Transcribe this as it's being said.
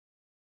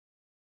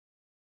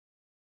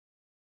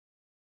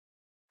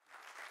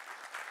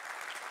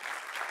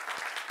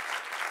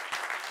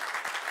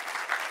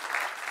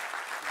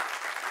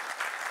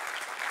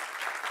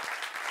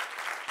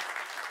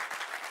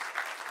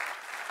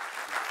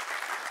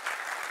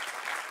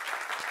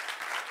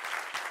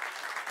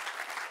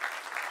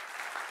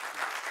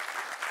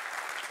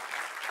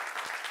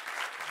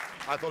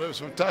I thought it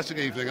was a fantastic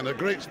evening and a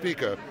great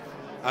speaker,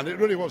 and it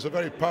really was a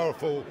very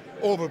powerful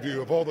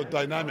overview of all the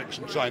dynamics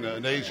in China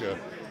and Asia.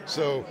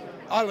 So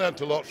I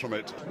learnt a lot from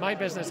it. My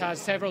business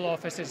has several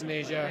offices in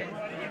Asia,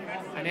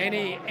 and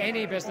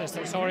any business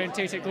that's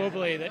orientated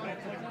globally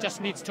that just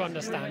needs to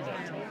understand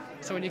it.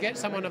 So when you get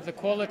someone of the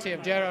quality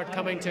of Gerard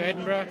coming to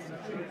Edinburgh,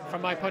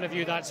 from my point of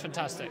view, that's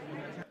fantastic.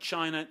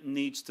 China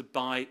needs to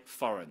buy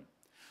foreign.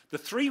 The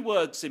three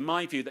words, in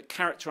my view, that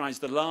characterised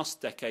the last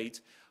decade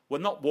were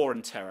not war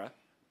and terror,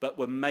 but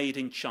were made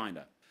in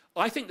China.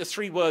 I think the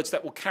three words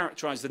that will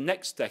characterise the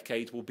next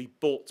decade will be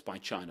bought by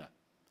China.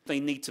 They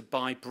need to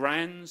buy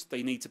brands,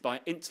 they need to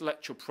buy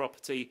intellectual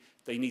property,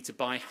 they need to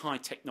buy high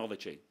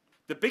technology.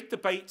 The big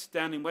debate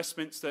down in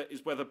Westminster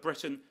is whether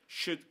Britain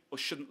should or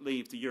shouldn't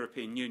leave the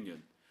European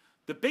Union.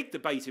 The big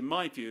debate, in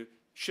my view,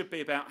 should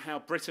be about how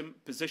Britain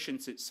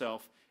positions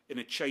itself in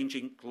a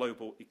changing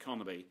global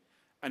economy,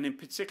 and in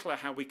particular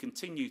how we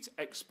continue to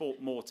export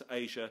more to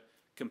Asia,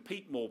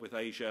 compete more with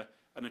Asia,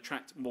 and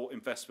attract more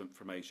investment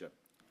from Asia.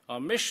 Our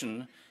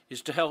mission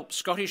is to help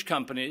Scottish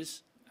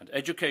companies and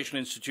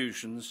educational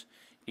institutions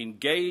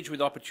engage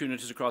with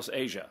opportunities across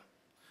Asia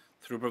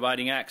through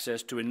providing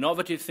access to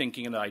innovative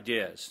thinking and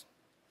ideas.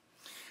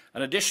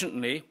 And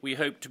additionally, we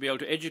hope to be able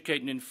to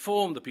educate and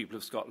inform the people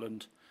of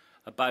Scotland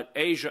about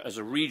Asia as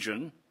a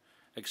region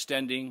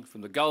extending from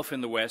the Gulf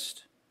in the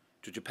west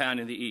to Japan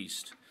in the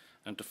east,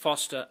 and to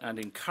foster and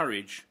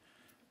encourage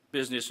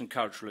business and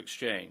cultural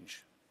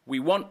exchange. We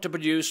want to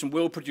produce and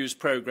will produce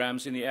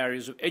programs in the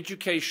areas of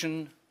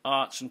education,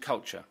 arts and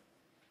culture,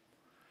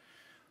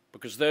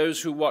 because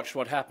those who watched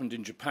what happened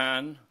in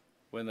Japan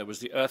when there was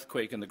the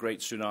earthquake and the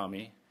great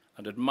tsunami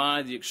and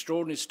admired the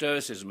extraordinary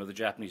stoicism of the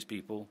Japanese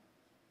people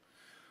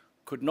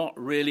could not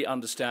really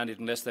understand it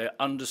unless they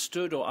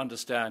understood or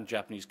understand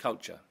Japanese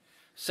culture.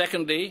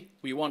 Secondly,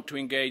 we want to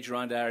engage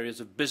around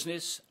areas of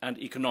business and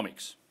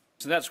economics.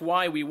 So that's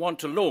why we want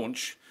to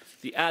launch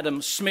the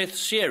Adam Smith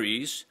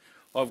series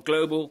of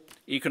global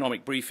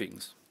economic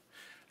briefings.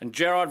 And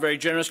Gerard very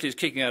generously is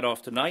kicking that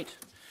off tonight.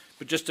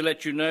 But just to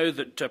let you know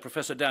that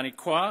Professor Danny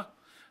Kwa,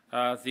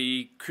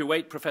 the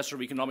Kuwait Professor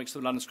of Economics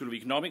of the London School of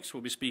Economics,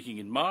 will be speaking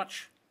in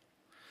March.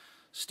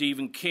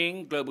 Stephen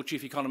King, Global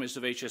Chief Economist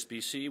of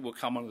HSBC, will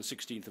come on the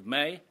 16th of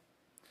May.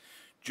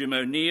 Jim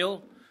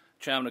O'Neill,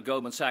 Chairman of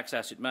Goldman Sachs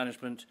Asset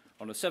Management,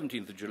 on the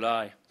 17th of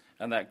July.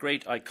 And that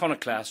great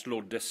iconoclast,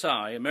 Lord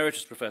Desai,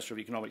 Emeritus Professor of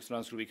Economics at the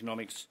London School of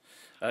Economics,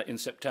 in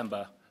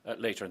September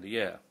later in the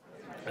year.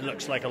 It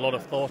looks like a lot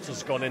of thought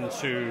has gone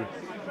into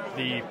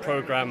the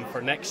programme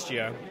for next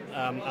year,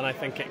 and I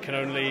think it can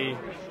only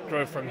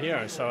grow from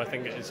here. So I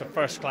think it's a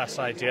first-class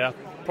idea,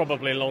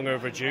 probably long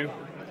overdue,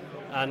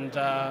 and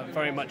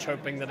very much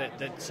hoping that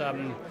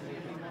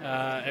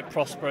it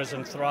prospers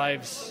and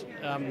thrives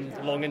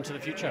long into the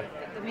future.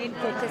 The main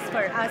focus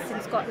for us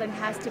in Scotland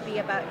has to be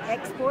about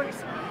exports.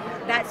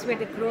 That's where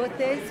the growth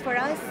is for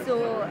us.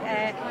 So,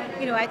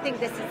 I think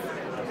this is,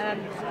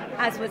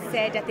 as was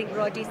said, I think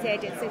Roddy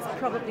said, it's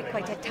probably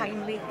quite a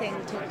timely thing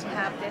to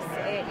have this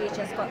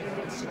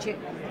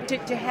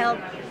AsiaScotInstitute to help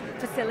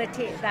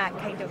facilitate that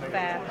kind of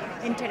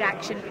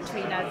interaction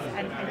between us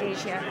and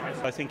Asia.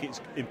 I think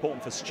it's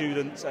important for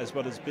students as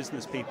well as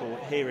business people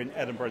here in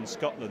Edinburgh and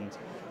Scotland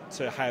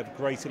to have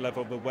greater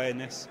level of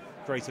awareness,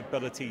 greater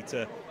ability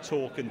to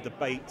talk and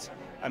debate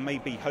and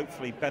maybe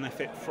hopefully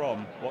benefit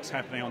from what's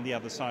happening on the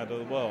other side of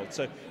the world.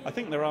 So I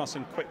think there are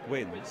some quick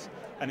wins,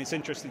 and it's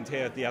interesting to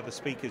hear the other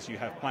speakers you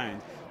have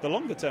planned. The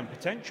longer term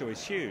potential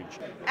is huge.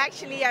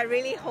 Actually, I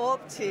really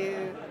hope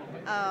to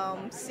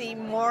see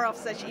more of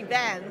such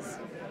events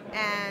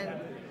and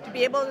to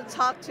be able to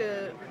talk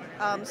to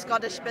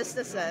Scottish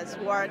businesses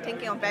who are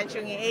thinking of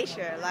venturing in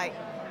Asia. Like,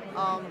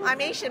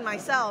 I'm Asian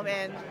myself,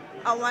 and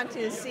I want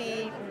to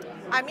see.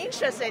 I'm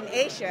interested in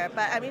Asia,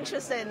 but I'm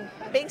interested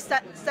in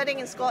studying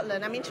in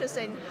Scotland. I'm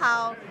interested in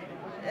how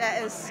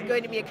there is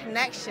going to be a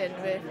connection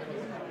with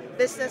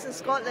business in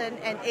Scotland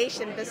and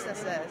Asian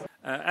businesses.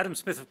 Adam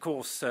Smith, of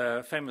course,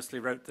 famously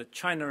wrote that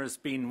China has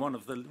been one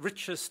of the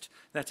richest,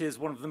 that is,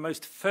 one of the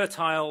most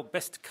fertile,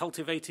 best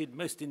cultivated,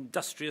 most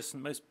industrious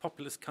and most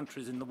populous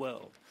countries in the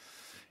world.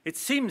 It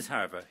seems,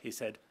 however, he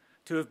said,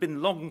 to have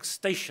been long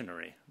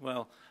stationary.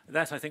 Well,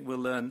 that, I think we'll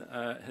learn,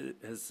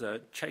 has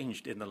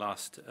changed in the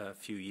last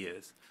few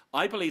years.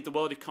 I believe the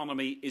world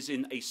economy is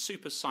in a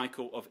super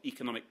cycle of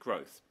economic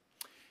growth.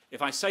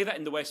 If I say that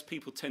in the West,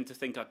 people tend to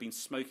think I've been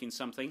smoking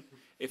something.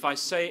 If I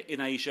say it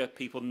in Asia,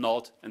 people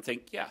nod and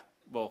think, yeah,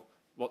 well,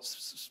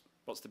 what's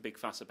the big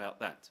fuss about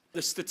that?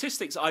 The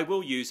statistics I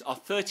will use are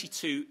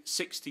 32,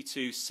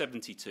 62,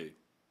 72.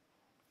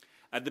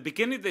 At the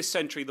beginning of this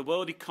century, the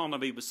world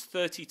economy was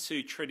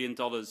 $32 trillion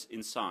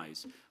in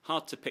size.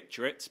 Hard to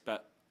picture it,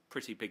 but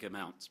pretty big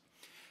amount.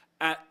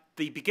 At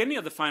the beginning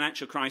of the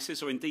financial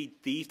crisis, or indeed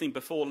the evening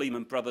before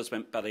Lehman Brothers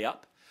went belly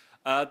up,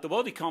 the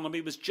world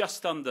economy was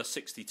just under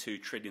 $62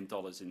 trillion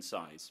in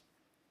size.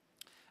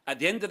 At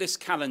the end of this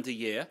calendar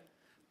year,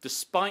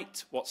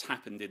 despite what's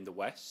happened in the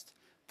West,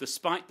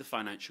 despite the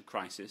financial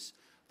crisis,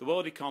 the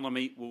world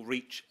economy will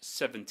reach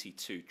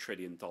 $72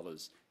 trillion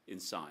in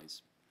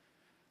size.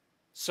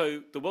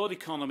 So the world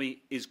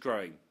economy is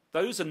growing.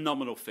 Those are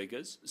nominal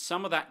figures.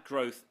 Some of that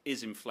growth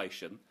is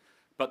inflation,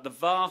 but the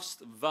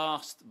vast,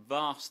 vast,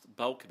 vast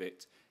bulk of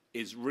it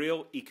is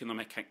real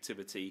economic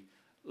activity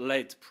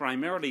led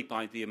primarily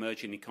by the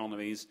emerging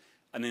economies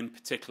and in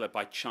particular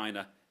by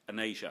China and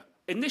Asia.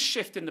 In this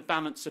shift in the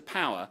balance of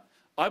power,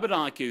 I would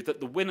argue that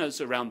the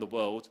winners around the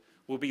world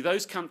will be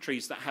those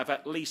countries that have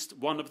at least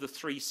one of the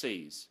three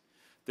C's: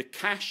 the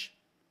cash,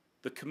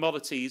 the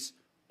commodities,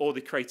 or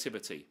the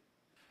creativity.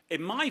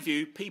 In my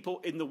view,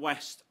 people in the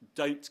West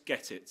don't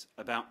get it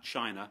about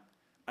China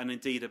and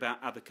indeed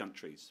about other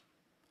countries.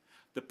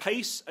 The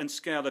pace and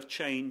scale of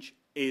change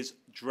is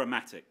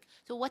dramatic.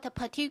 So what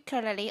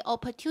particularly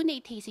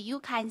opportunities you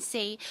can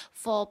see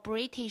for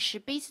British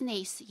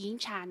business in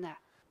China?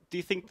 Do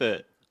you think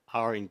that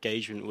our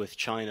engagement with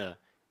China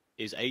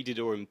is aided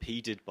or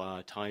impeded by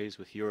our ties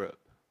with Europe?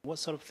 What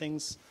sort of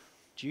things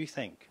do you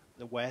think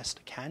the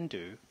West can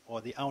do, or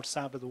the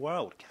outside of the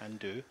world can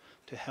do,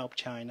 to help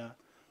China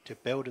to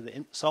build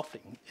the soft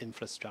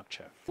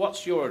infrastructure?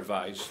 What's your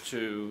advice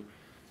to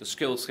the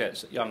skill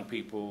sets that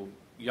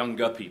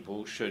younger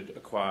people should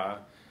acquire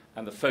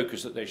and the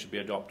focus that they should be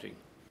adopting?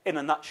 In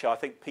a nutshell, I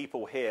think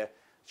people here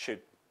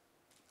should,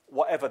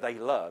 whatever they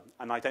learn,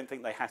 and I don't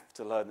think they have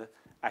to learn an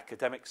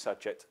academic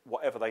subject,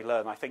 whatever they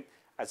learn, I think,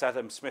 as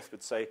Adam Smith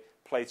would say,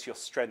 play to your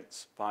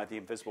strengths by the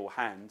invisible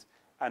hand,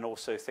 and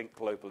also think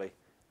globally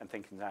and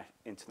think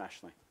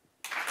internationally.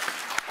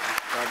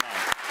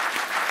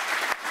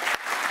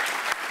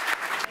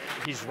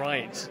 He's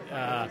right.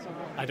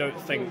 I don't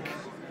think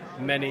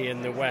many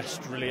in the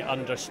West really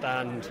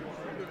understand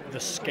the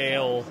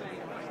scale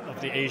of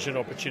the Asian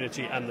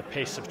opportunity and the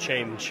pace of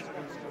change.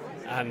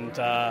 And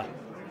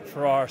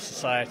for our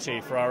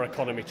society, for our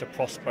economy to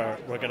prosper,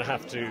 we're going to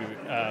have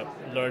to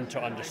learn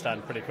to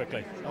understand pretty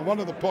quickly. And one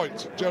of the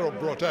points Gerald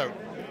brought out,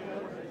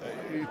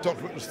 he talked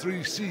about the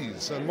three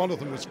C's, and one of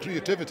them was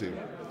creativity.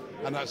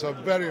 And that's a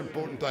very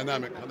important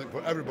dynamic, I think,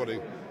 for everybody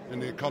in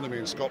the economy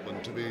in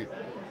Scotland to be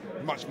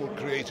much more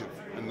creative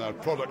in their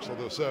products or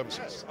their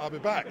services. I'll be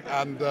back.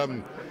 And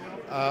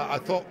I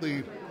thought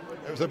it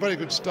was a very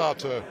good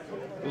starter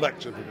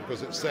lecture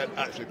because it set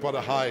actually quite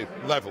a high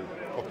level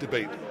of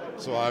debate.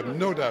 So I have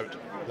no doubt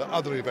that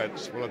other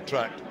events will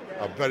attract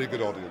a very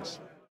good audience.